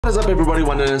What is up everybody,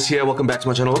 Wanderness here, welcome back to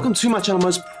my channel, welcome to my channel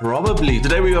most probably.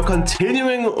 Today we are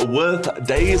continuing with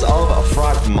Days of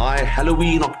Fright, my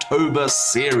Halloween October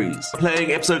series.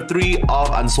 Playing episode 3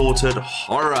 of Unsorted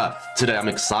Horror. Today I'm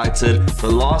excited. The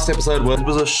last episode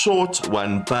was a short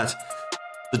one, but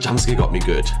the jump scare got me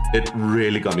good. It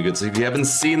really got me good. So if you haven't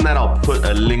seen that, I'll put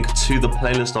a link to the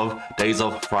playlist of Days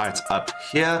of Fright up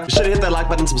here. Be sure to hit that like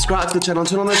button, subscribe to the channel, and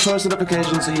turn on those post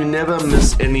notifications so you never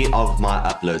miss any of my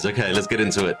uploads. Okay, let's get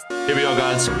into it. Here we are,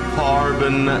 guys.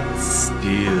 Carbon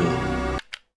steel.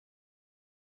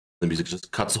 The music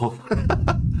just cuts off.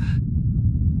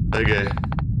 Okay.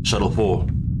 Shuttle 4.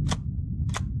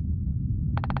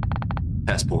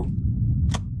 Passport.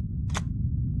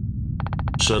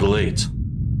 Shuttle 8.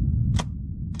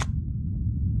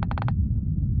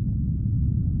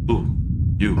 Ooh,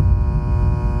 you.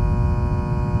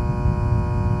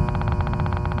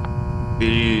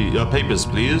 Your papers,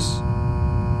 please.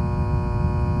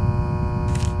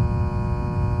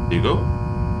 Here you go.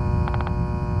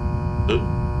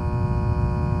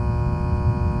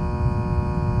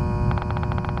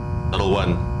 Shuttle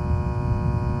 1.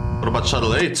 What about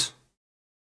Shuttle 8?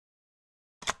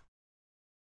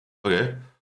 Okay.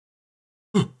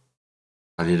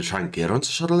 I need to try and get onto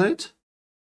Shuttle 8?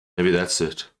 Maybe that's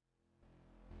it.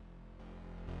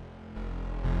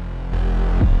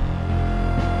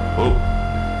 Oh.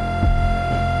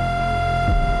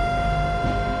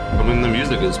 I mean, the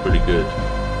music is pretty good.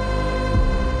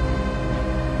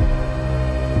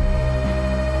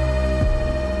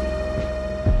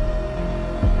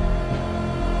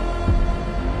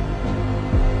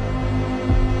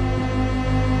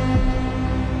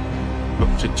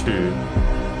 Up to 2.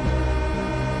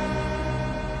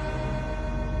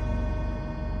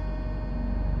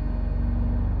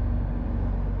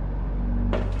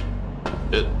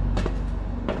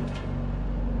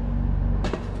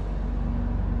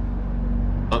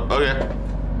 Okay.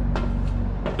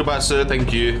 Goodbye, sir.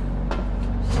 Thank you.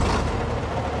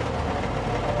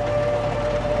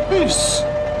 Peace.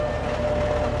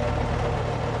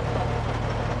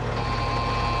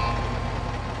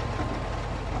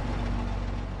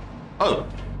 Oh,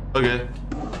 okay.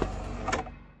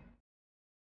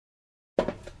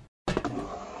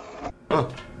 Oh.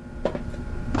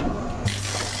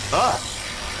 Ah.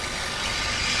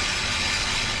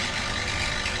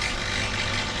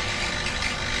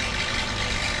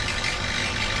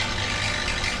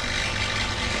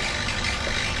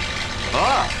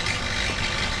 Ah!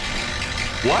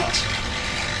 What?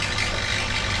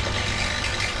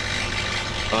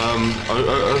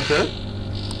 Okay.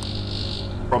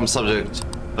 From subject.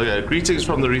 Okay, greetings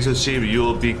from the research team.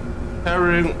 You'll be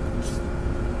carrying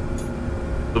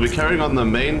on the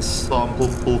main sample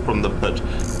pool from the pit,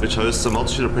 which hosts a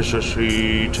multitude of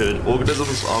pressure-treated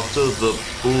organisms. After the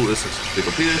pool is successfully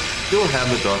completed, you'll hand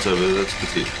the data over to the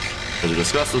team. As we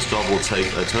discussed, this job will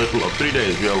take a total of 3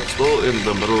 days. We are still in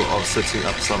the middle of setting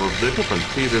up some of the equipment.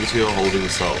 Please enter your holding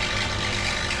cell.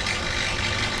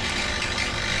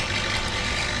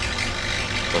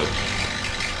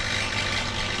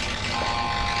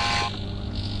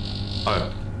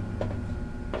 Oh.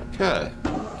 Okay.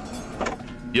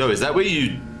 Yo, is that where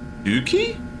you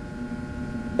dookie?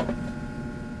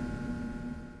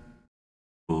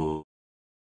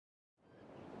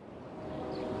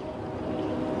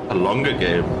 A longer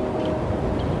game.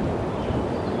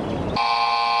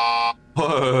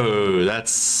 Whoa, that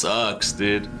sucks,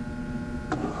 dude.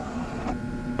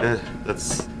 Yeah,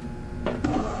 that's...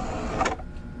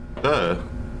 Oh.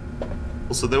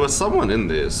 Also, there was someone in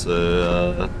there,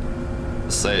 so,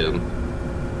 saying.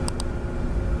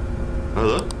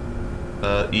 Hello?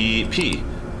 EP.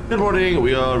 Good morning,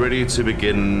 we are ready to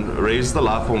begin. Raise the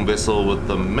lifeform vessel with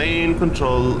the main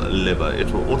control lever.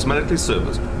 It will automatically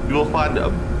service. You will find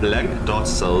blank dart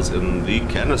cells in the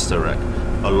canister rack,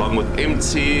 along with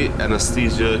empty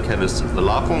anesthesia canisters. The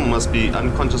lifeform must be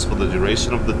unconscious for the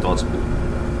duration of the dart pool.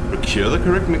 Procure the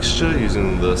correct mixture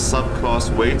using the subclass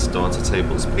weight data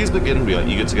tables. Please begin, we are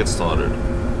eager to get started.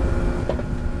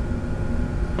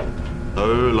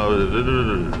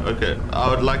 Okay, I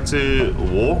would like to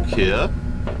walk here,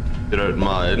 if you don't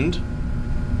mind.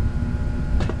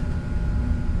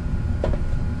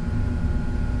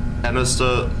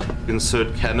 Canister,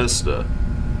 insert canister.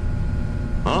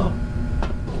 Huh?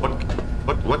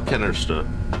 What canister?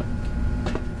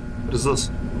 What is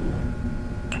this?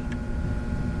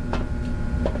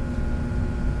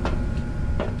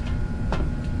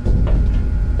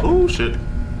 Oh shit.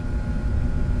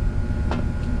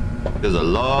 There's a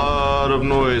lot of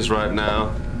noise right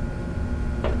now.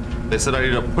 They said I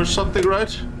need to push something,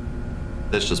 right?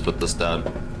 Let's just put this down.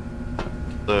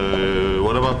 So,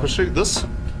 what am I pushing? This?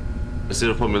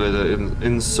 Acetyl formulator,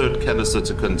 insert canister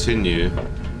to continue.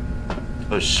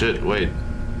 Oh shit, wait.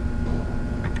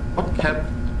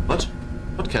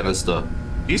 What canister?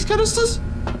 These canisters?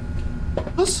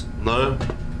 This? No.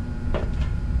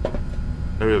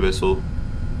 Area vessel.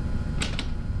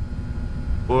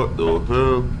 What the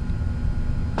hell?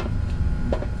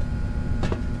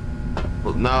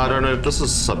 Well, now I don't know if this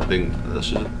is something I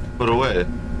should put away.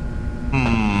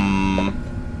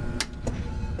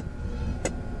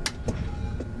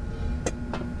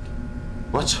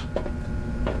 What?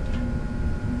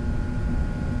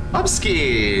 I'm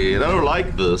scared. I don't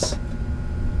like this.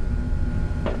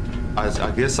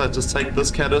 I guess I just take this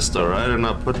canister, right? And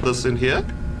I put this in here?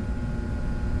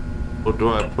 Or do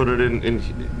I put it in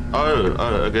here? Oh,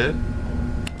 okay.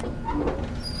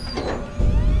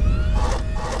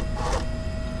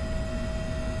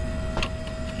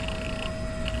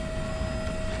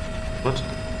 What?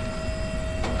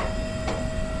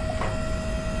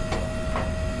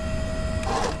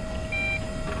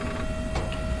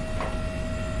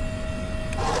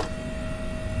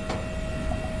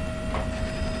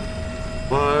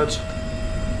 What?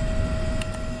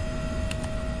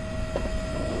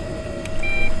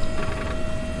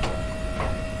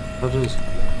 What is...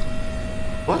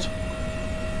 What?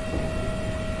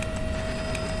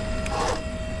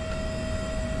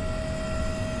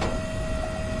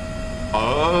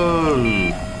 Oh.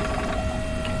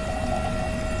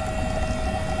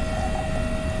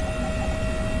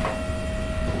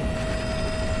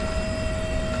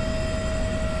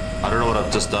 I don't know what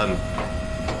I've just done.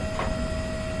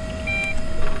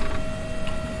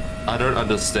 I don't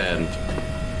understand.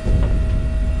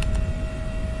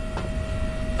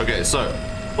 Okay, so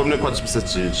formula quantum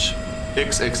percentage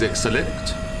XXX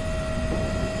select.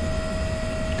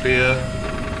 Clear.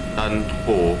 Done.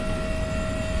 4.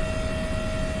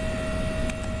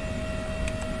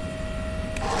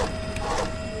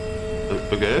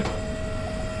 Okay.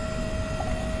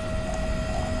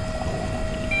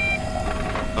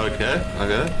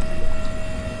 Okay.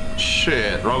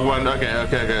 Shit, wrong one.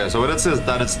 Okay. So when it says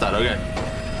that, it's done. Okay.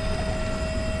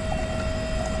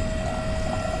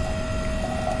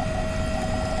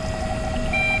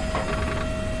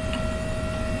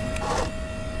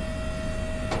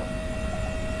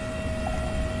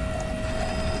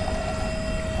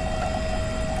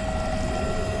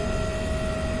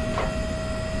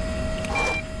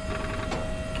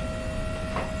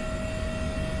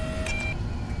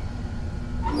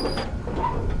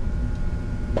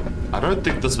 I don't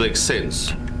think this makes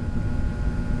sense.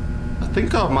 I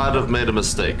think I might have made a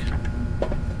mistake.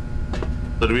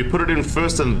 So do we put it in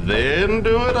first and then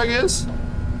do it, I guess?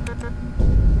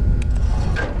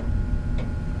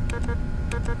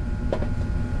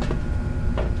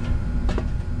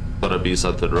 Gotta be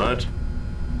something, right?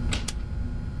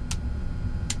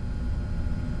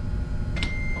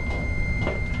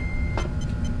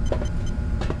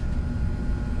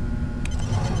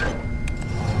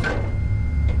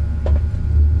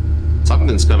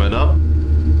 Something's coming up.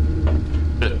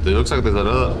 Shit, it looks like there's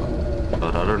another.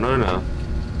 But I don't know now.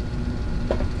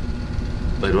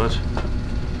 Wait, what?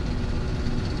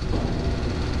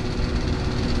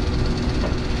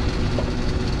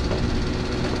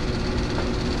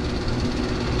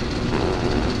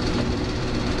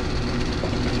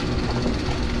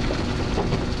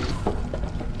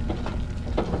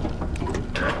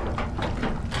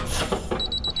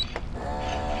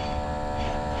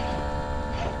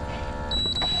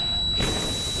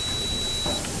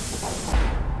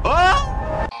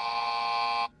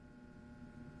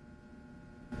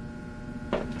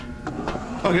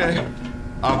 Okay,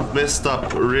 I've messed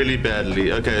up really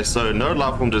badly. Okay, so no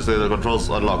life form just there, the controls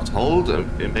unlocked. Hold a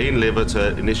main lever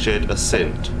to initiate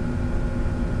ascent.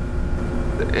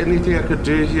 Is there anything I could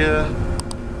do here?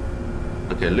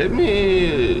 Okay,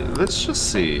 let's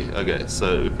just see. Okay,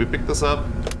 so if we pick this up,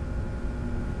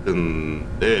 then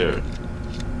there.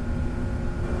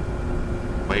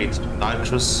 Wait,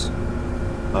 nitrous.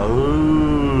 Oh.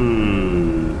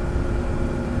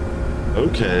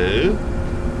 Okay.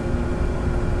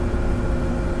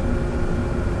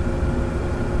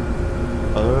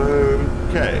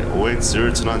 Okay, weight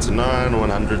 0 to 99,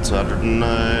 100 to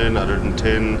 109,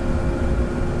 110.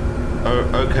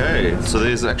 Oh, okay, so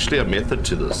there's actually a method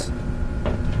to this.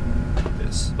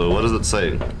 Yes, so what is it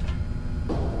saying?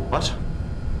 What?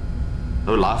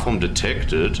 No life form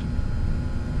detected?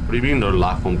 What do you mean no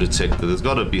life form detected? There's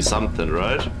gotta be something,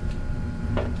 right?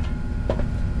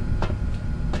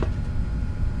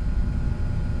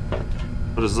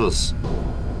 What is this?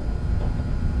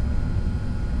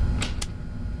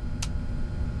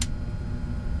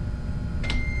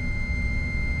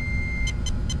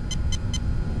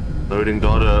 Loading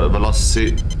data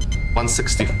velocity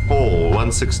 164.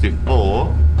 164.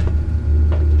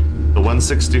 The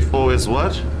 164 is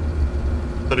what?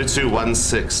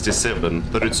 32,167.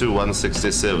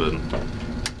 32,167.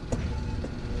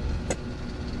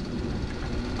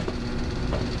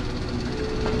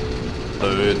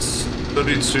 So it's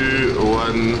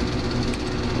 32,1.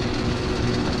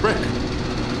 Frick.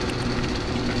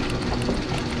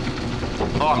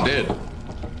 Oh, I'm dead.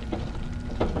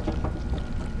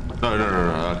 No.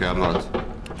 Okay, I'm not.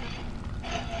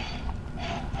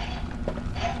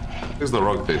 This is the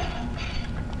wrong thing.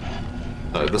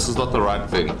 No, this is not the right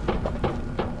thing.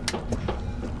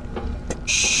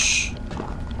 Shh.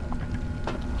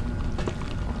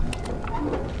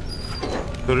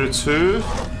 32.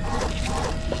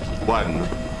 1.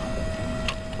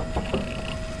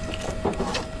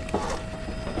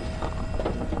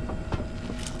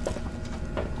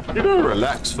 You gotta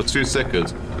relax for 2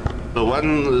 seconds. The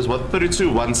one is what?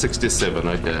 32,167.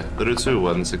 Okay,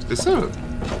 32,167.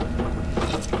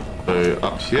 So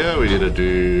up here we need to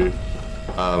do.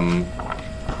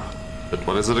 But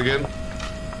what is it again?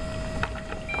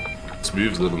 This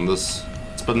moves it and this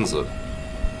spins it.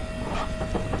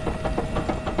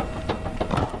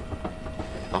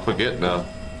 I forget now.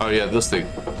 Oh yeah, this thing.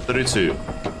 32.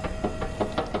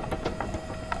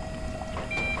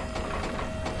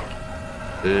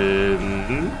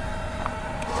 Then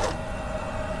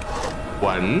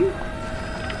 1.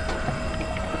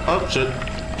 Oh shit.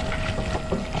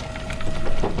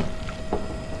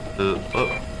 Oh,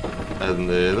 and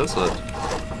then that's what?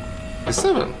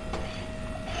 7.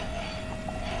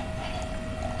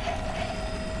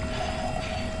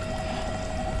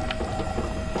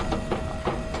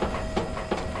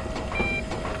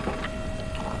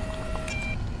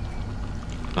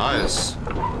 Nice.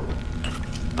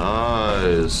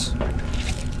 Nice.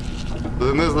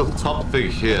 Then there's the top thing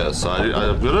here, so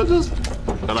I'm gonna just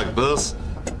go like this,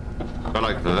 go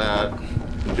like that,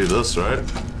 and do this, right?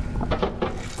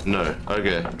 No,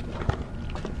 okay.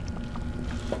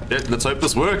 Yeah, let's hope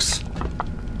this works.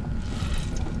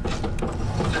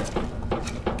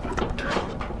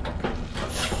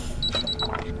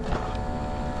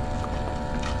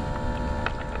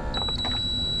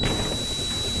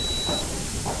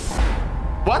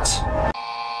 What?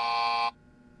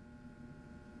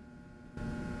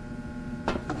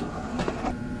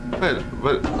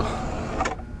 Wait.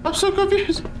 I'm so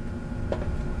confused.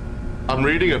 I'm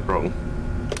reading it wrong.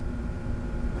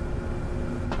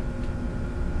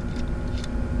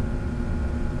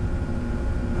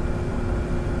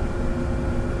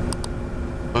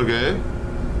 Okay.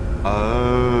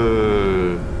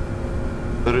 Oh.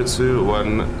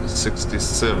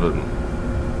 32,167.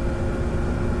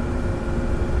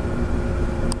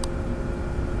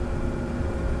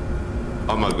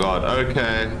 Oh my god,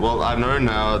 okay. Well, I know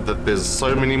now that there's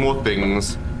so many more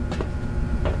things.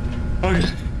 Okay.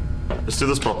 Let's do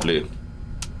this properly.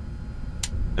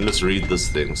 And let's read this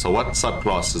thing. So what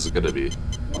subclass is it gonna be?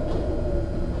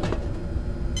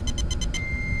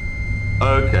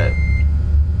 Okay.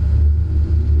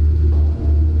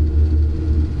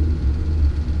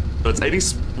 So it's 80,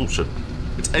 bullshit.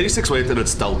 It's 86 weight and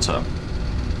it's Delta.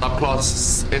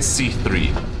 Subclass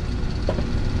SC3.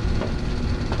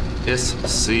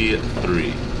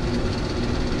 SC3.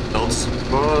 Delta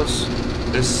class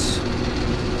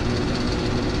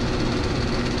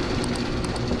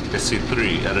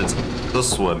SC3, and it's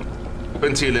this one.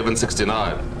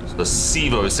 2011-69. So the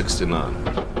Sevo 69.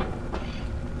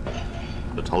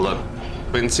 But hold on.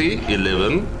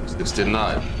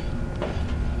 2011-69.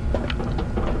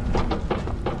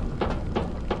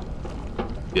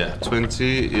 Yeah,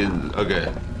 20 is okay.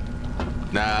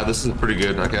 Nah, this is pretty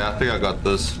good. Okay, I think I got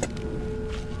this.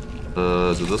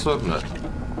 Is it this one? No.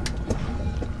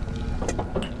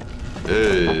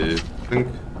 Hey, I think.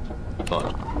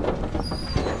 Oh.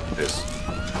 Yes.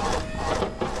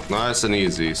 Nice and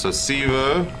easy. So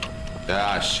Sevo.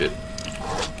 Ah, shit.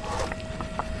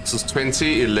 This is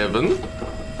 2011.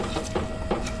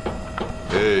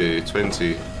 Hey,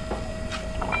 20.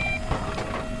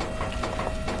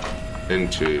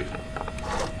 Into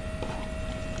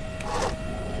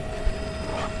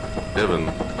 11.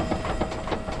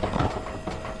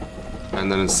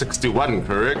 And then it's 61,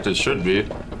 correct? It should be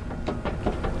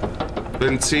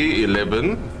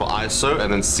 2011 for ISO,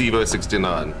 and then Sevo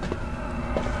 69.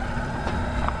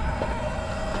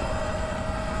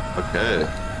 Okay.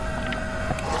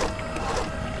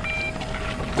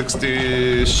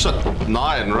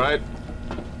 69, right?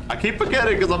 I keep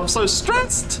forgetting because I'm so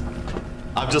stressed.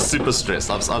 I'm just super stressed.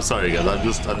 I'm sorry, guys. I'm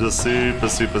just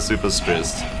super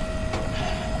stressed.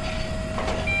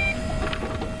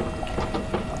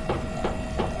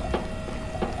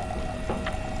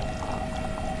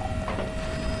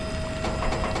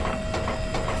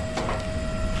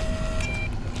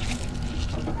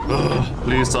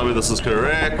 Please tell me this is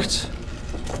correct.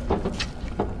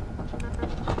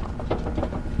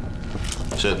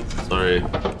 Shit, sorry.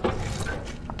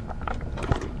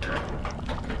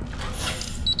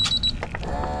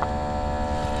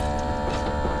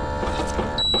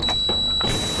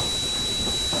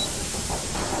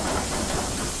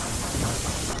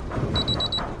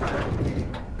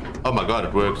 Oh my god,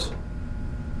 it worked.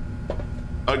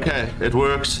 Okay, it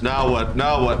worked. Now what?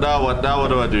 Now what? Now what? Now what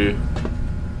do I do?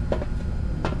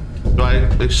 Do I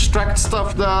extract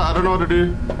stuff now? I don't know what to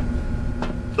do.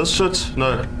 This shit?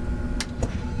 No.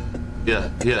 Yeah,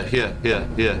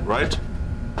 right?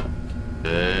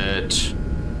 It.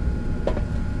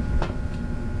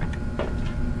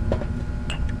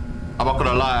 I'm not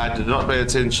gonna lie, I did not pay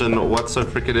attention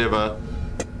whatsoever freaking ever.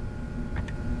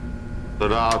 So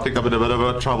now I think I'm in a bit of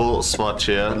a trouble spot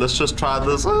here. Let's just try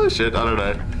this. Oh shit, I don't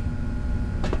know.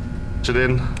 Shit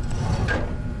in.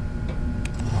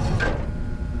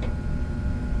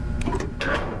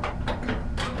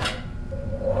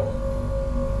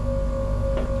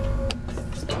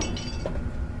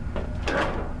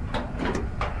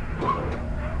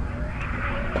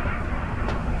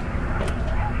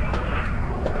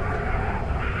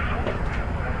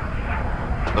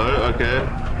 Oh, okay.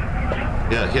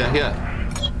 Yeah.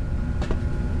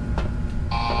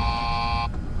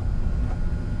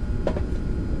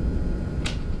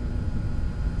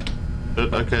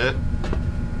 Okay.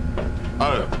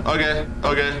 Oh,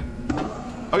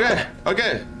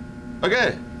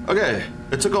 okay.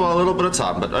 It took a little bit of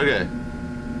time, but okay.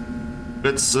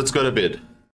 Let's go to bed.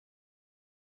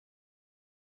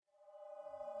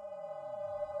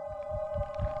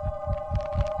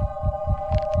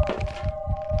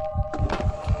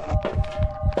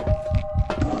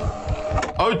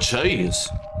 Oh, jeez.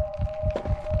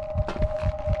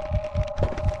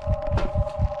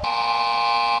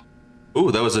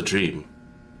 Ooh, that was a dream.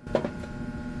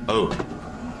 Oh.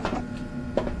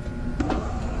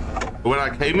 When I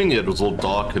came in here, it was all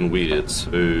dark and weird, so...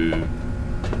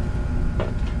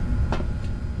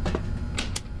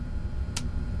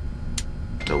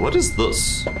 Now, what is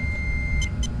this?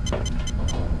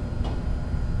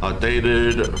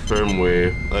 Outdated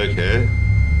firmware. Okay.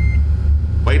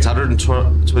 Weight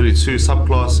 122,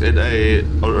 subclass NA,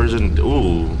 origin...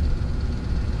 Ooh.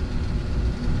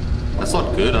 That's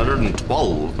not good,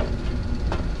 112.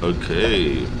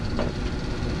 Okay.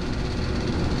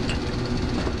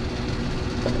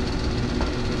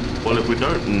 Well, if we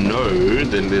don't know,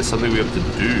 then there's something we have to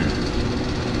do.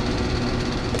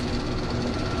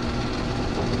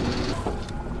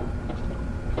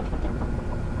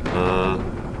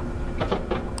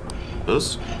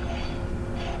 This?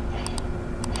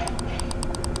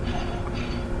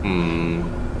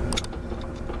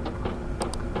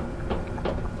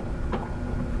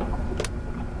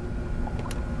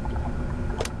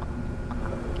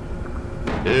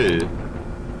 Hey.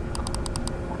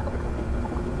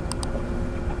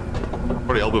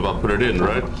 Probably help if I put it in,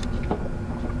 right?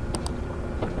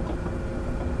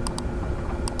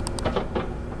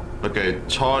 Okay,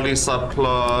 Charlie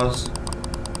subclass.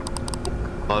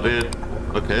 Not it.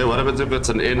 Okay, what happens if it's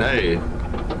an NA?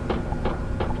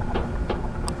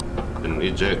 Then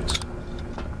eject.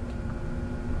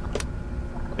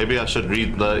 Maybe I should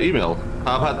read the email.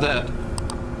 How about that?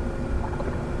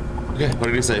 Okay, what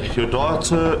did he say?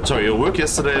 Your work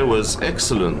yesterday was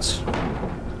excellent.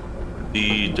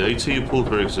 The data you pulled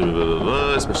very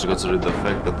especially considering the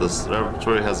fact that this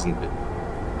laboratory hasn't been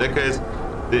decades.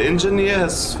 The engineer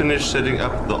has finished setting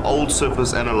up the old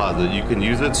surface analyzer. You can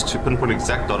use it to pinpoint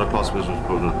exact data class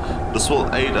problem. This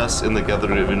will aid us in the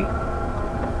gathering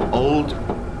of old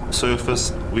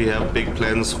surface. We have big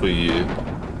plans for you.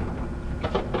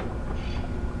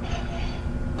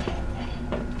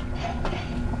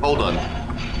 Hold on.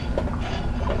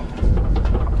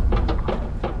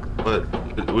 But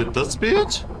would this be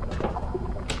it?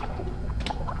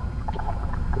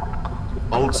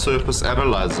 Old surface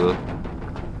analyzer.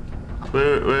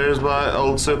 Where is my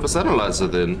old surface analyzer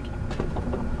then?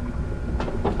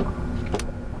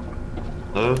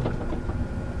 Oh.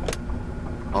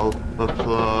 Alpha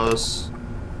class.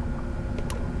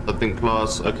 Something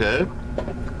class, okay.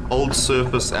 Old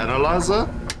surface analyzer?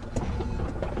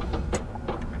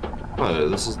 Oh,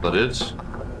 this is not it.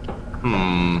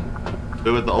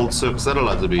 Where would the old surface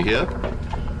analyzer be? Here?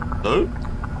 No?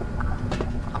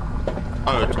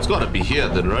 Oh, it's gotta be here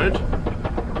then, right?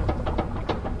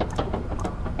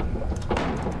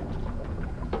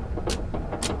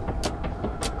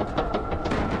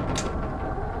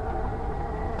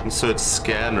 Insert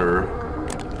scanner.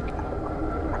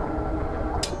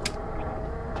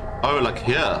 Oh, like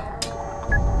here.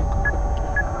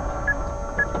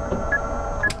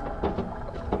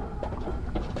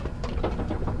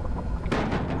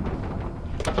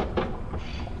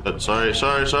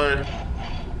 Sorry.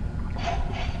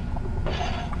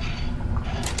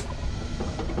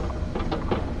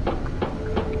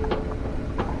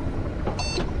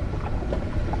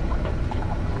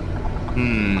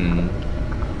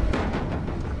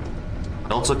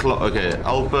 Delta clock. Okay,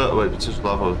 Alpha. Wait, potential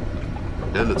Alpha.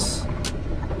 Yeah, let's.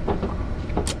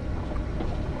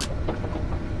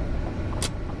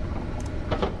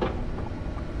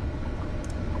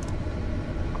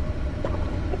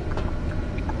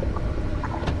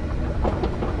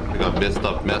 I got messed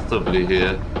up massively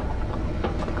here.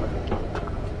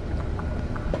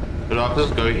 Could I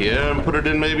just go here and put it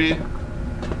in maybe?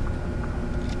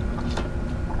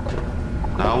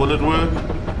 Now will it work?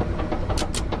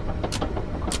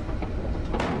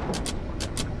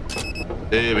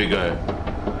 There we go.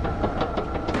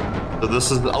 So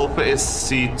this is the Alpha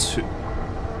SC2.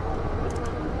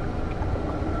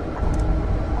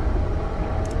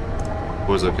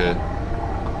 Was okay.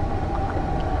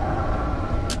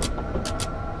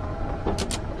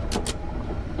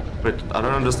 Wait, I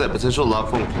don't understand. Potential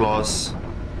lifeform class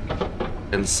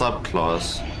and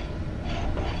subclass.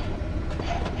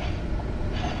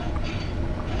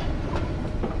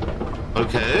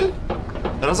 Okay,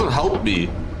 that doesn't help me.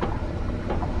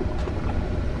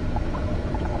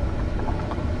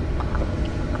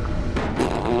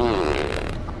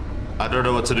 I don't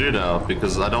know what to do now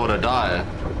because I don't want to die.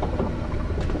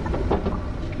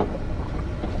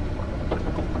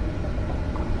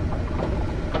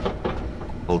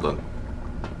 Hold on.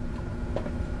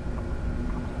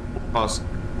 Pass.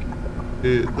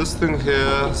 This thing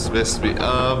here is supposed to be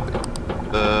up.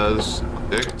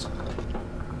 Sticked.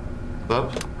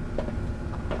 Up.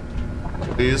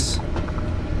 Please.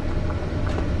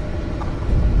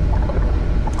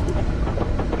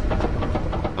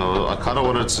 Oh, I kind of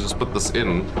wanted to just put this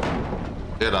in.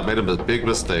 Yeah, I made a big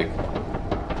mistake.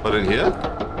 Put in here?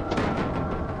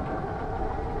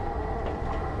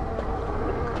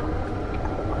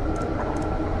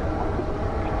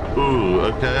 Ooh,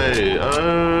 okay.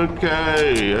 Oh,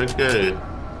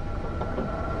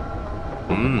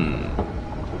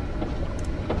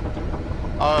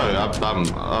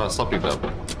 I'm stopping them.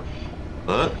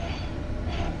 What?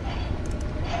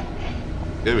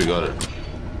 Here we got it.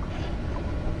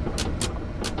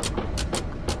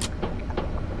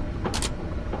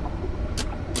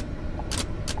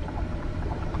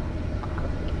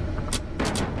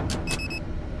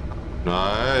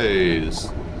 Nice.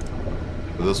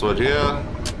 This one here.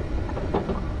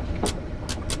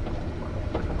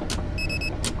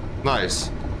 Nice.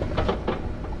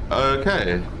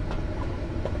 Okay.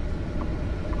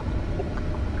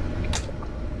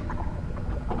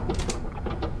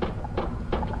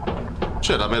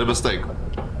 Shit, I made a mistake.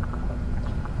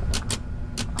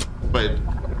 Wait.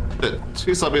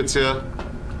 Two submits here.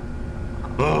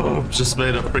 Oh, just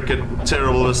made a freaking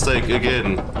terrible mistake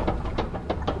again.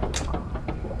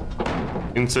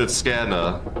 Insert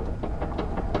scanner.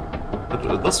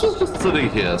 This was just sitting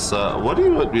here, so what do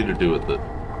you want me to do with it?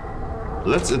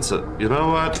 Let's insert. You know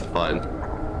what? Fine.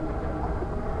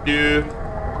 I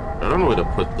don't know where to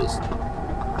put this.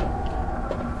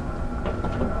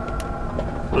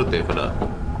 Put it there for now.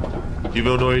 You've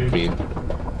annoyed me.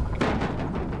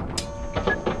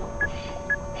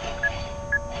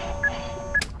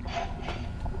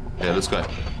 Yeah, let's go.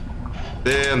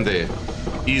 There and there.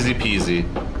 Easy peasy.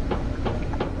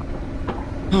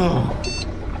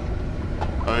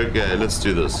 Okay, let's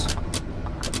do this.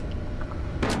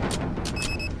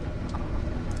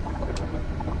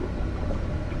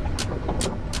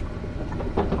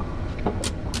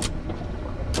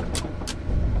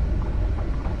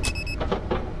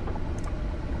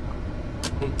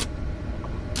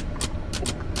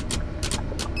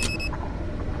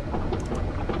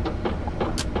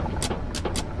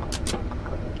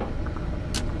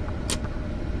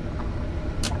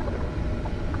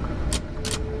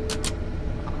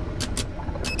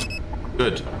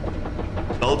 Good.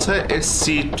 Delta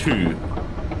SC2.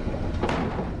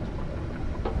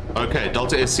 Okay,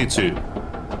 Delta SC2.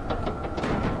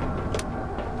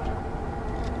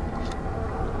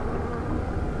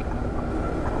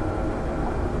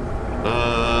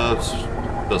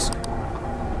 This.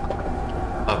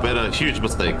 I've made a huge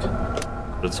mistake.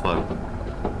 It's fine.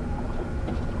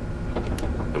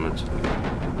 Damn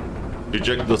it.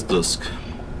 Eject this disk.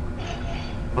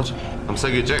 What? I'm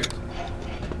saying eject.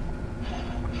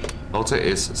 Delta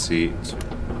SC2.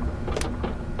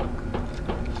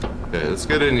 Okay, let's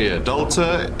get in here.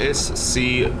 Delta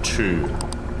SC2.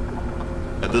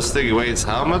 And this thing weighs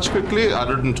how much quickly?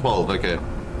 112, okay.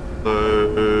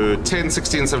 So, 10,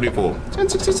 16, 74. 10,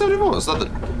 16, 74, it's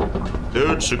nothing.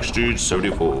 10, 16,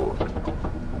 74.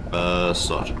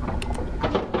 Start.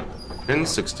 10,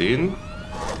 16.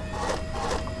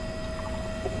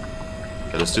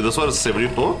 Okay, let's do this one. It's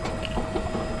 74.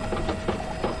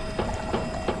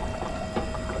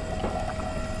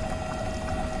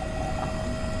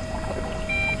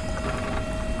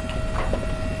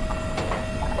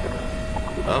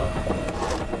 Up.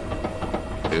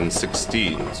 10,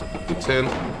 16. So 10.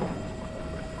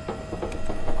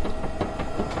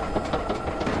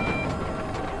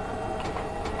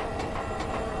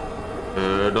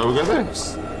 Now we got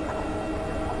this.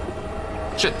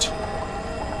 Shit.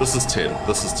 This is 10.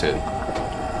 This is 10.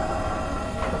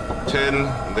 10.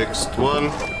 Next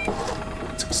one.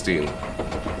 16.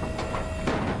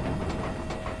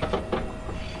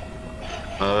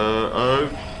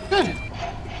 Okay.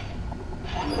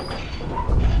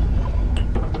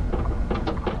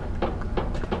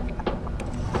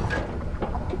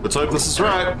 Let's hope this is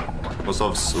right. Must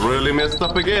have really messed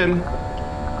up again.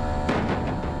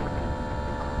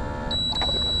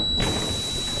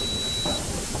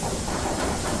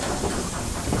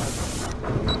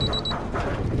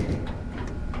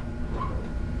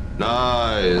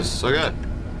 Nice. Okay.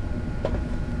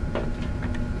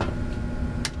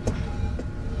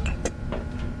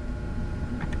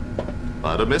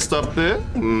 Might have messed up there.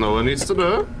 No one needs to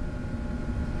know.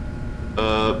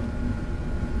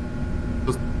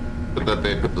 Just put that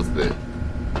there, put this there.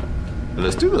 And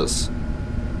let's do this.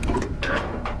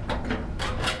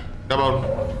 Come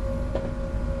on.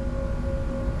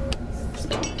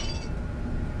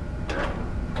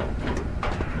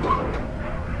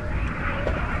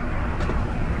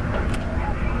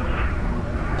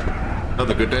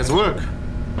 Another good day's work.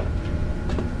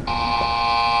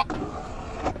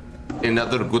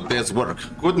 Another good day's work.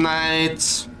 Good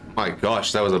night. My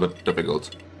gosh, that was a bit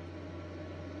difficult.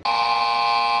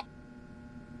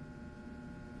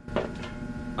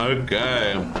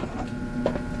 Okay.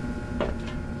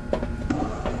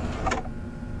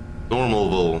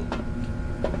 Normalville.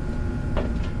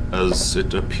 As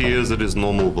it appears it is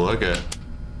Normalville. Okay.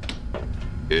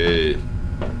 Okay.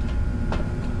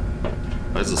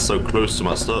 Why is this so close to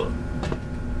my stuff?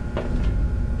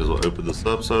 Just will open this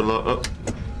up so low. Oh,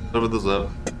 open this up.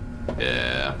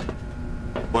 Yeah.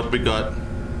 What we got?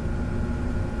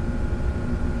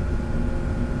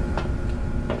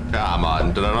 Come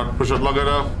on, did I not push it long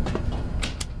enough?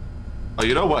 Oh,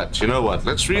 you know what? You know what?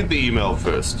 Let's read the email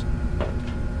first.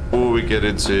 Before we get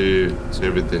into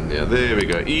everything there. There we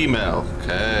go. Email.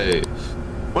 Okay.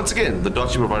 Once again, the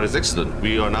dot you provided is excellent.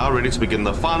 We are now ready to begin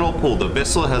the final pull. The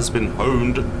vessel has been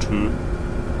honed to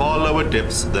far lower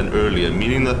depths than earlier,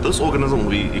 meaning that this organism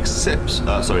will be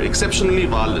exceptionally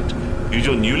violent. Use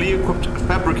your newly equipped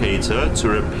fabricator to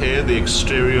repair the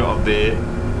exterior of their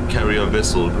carrier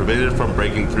vessel, prevent it from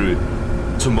breaking through.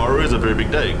 Tomorrow is a very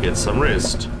big day. Get some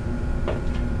rest.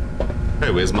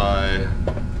 Hey, where's my...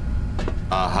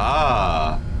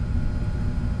 Aha!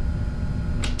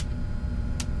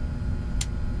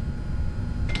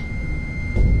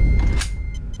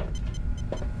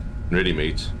 Ready,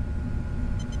 mate.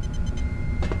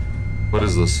 What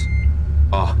is this?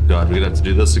 Oh god, we're gonna have to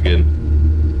do this again.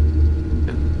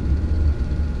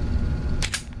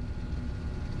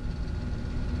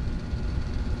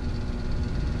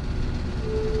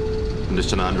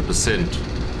 Condition 100%.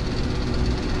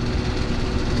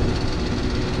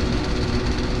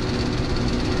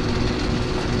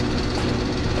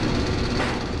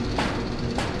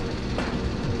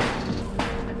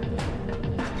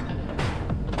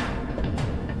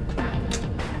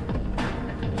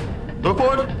 Go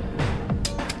forward.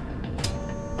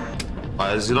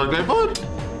 Why is he not going forward?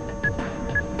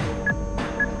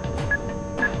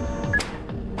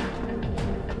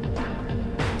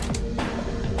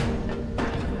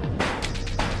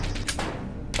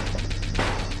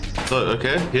 So,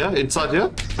 okay, here, inside here.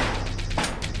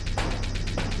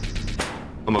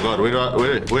 Oh my god, where?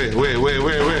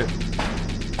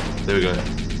 There we go.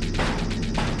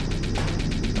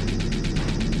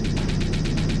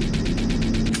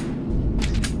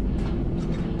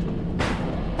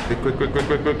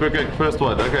 Quick. First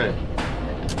one, okay.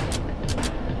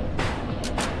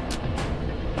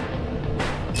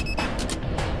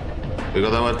 We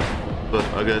got that one. Good,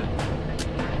 okay.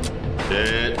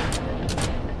 Shit.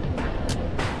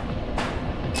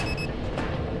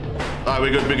 Alright,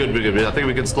 we're good. I think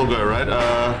we can still go, right?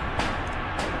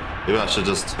 Maybe I should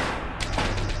just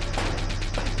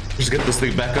get this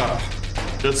thing back up.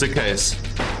 Just in case.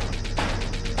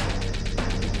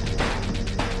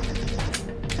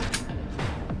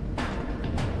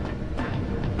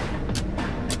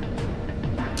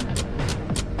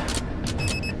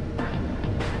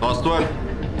 Last one.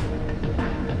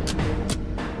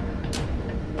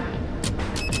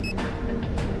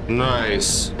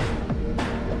 Nice.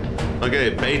 Okay,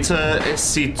 beta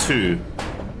SC2.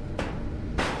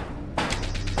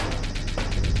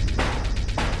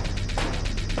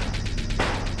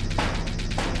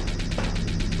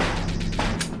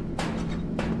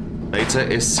 Beta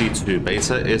SC2.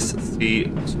 Beta SC2.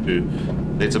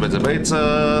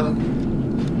 Beta.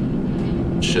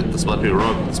 Shit, this might be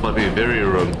wrong. This might be very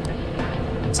wrong.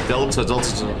 It's Delta.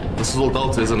 This is all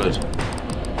Delta, isn't it?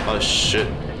 Oh shit.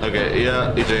 Okay,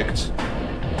 yeah, eject.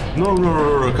 No,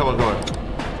 come on.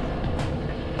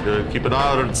 Keep it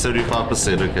out at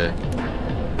 75%, okay.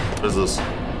 What is this?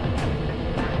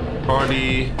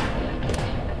 Party.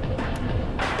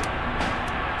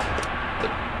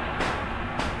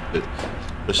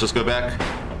 Let's just go back.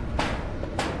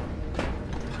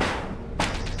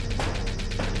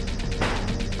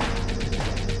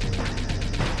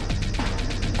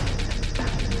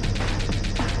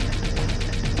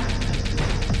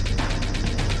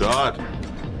 God.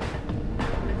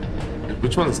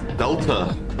 Which one's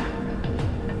Delta?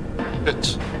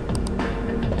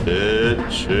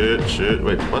 Shit.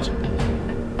 Wait, what?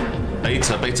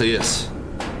 Beta, yes.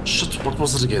 Shit, what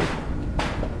was it again?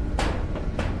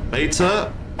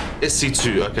 Beta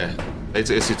SC2, okay.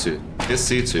 Beta SC2.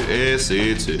 SC2.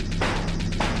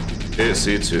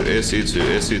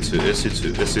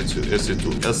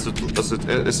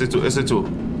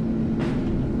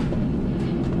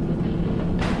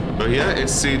 Go here,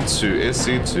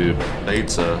 SC2,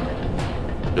 beta.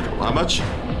 How much?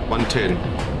 110.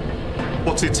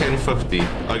 40, 10, 50.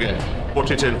 Okay,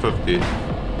 40, 10, 50.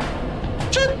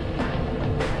 Shit!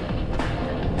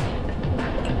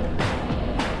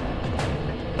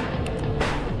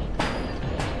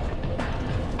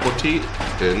 40,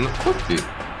 10, 50.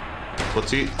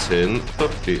 40, 10,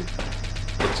 50.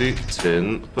 40,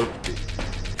 10, 50.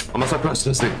 How much I press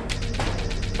this thing?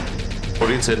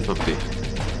 40, 10, 50.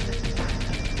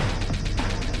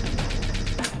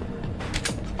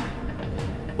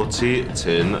 40,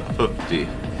 10, 50.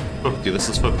 50, this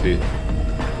is 50.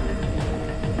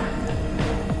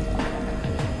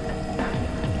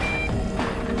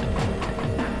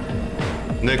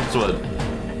 Next one,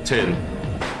 10.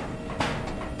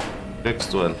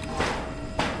 Next one.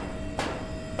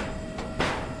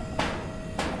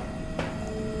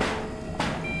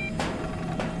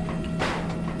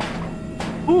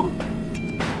 Ooh.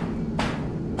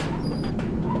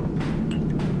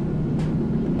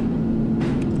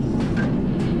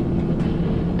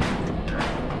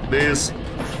 This.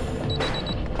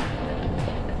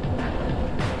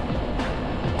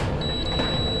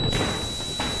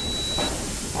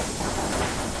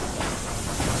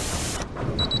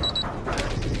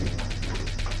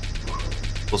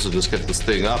 Also just get this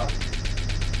thing up.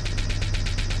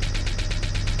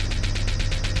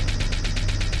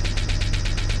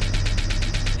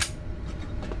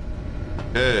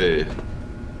 Okay.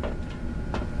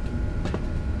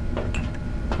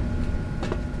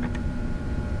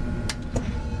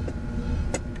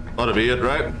 Ought to be it,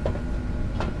 right?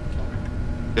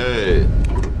 Okay.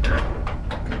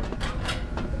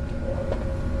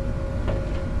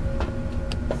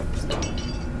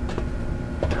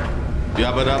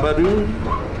 Yabba dabba doo.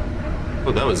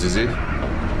 Oh, that was easy.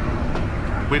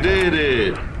 We did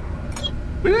it.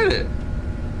 We did it.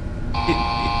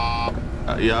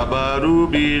 Yabba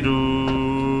dooby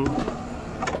doo.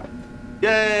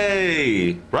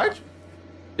 Yay! Right?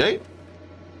 Yay?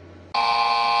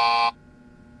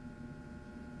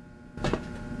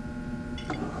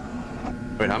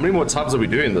 Wait, how many more times are we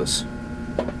doing this?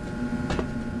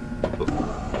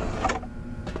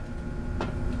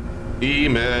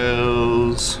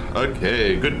 Emails.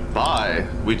 Okay, goodbye.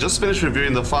 We just finished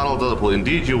reviewing the final deliverables.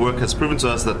 Indeed, your work has proven to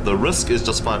us that the risk is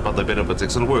justified by the benefits.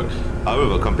 Excellent work.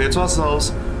 However, compared to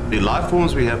ourselves, the life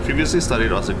forms we have previously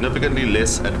studied are significantly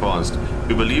less advanced.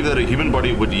 We believe that a human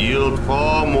body would yield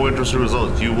far more interesting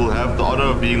results. You will have the honor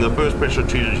of being the first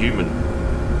pressure-treated human.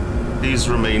 Please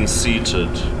remain seated.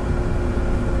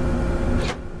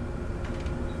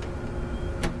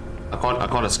 I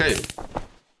can't escape.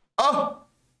 Oh!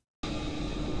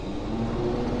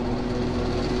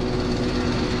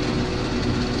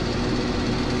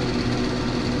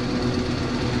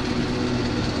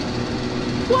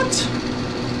 What?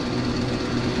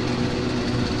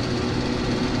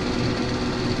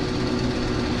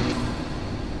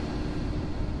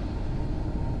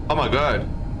 Oh my god.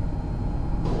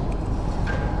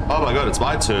 Oh my god, it's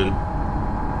my turn.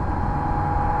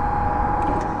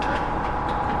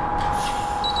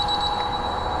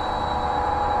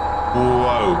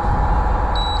 Whoa.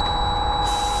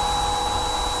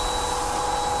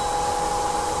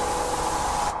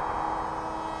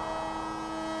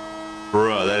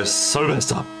 Bro, that guys, so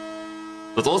messed up.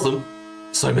 That's awesome.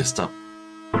 So messed up.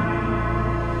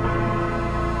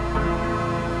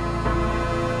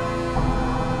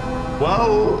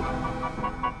 Well,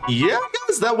 yeah,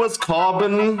 guys, that was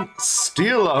Carbon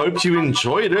Steel. I hope you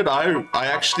enjoyed it. I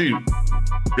actually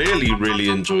really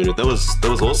enjoyed it. That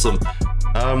was awesome.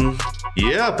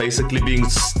 Yeah, basically being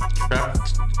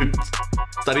strapped to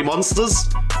study monsters,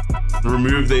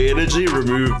 remove their energy,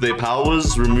 remove their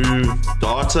powers, remove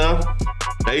data,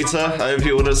 however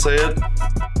you want to say it.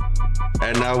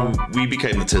 And now we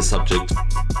became the test subject,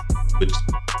 which is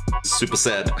super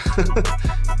sad.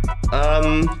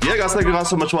 Yeah, guys, thank you guys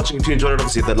so much for watching. If you enjoyed it,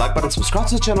 obviously hit that like button, subscribe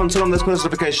to the channel, and turn on those post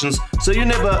notifications so you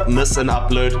never miss an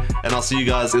upload. And I'll see you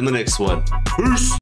guys in the next one. Peace!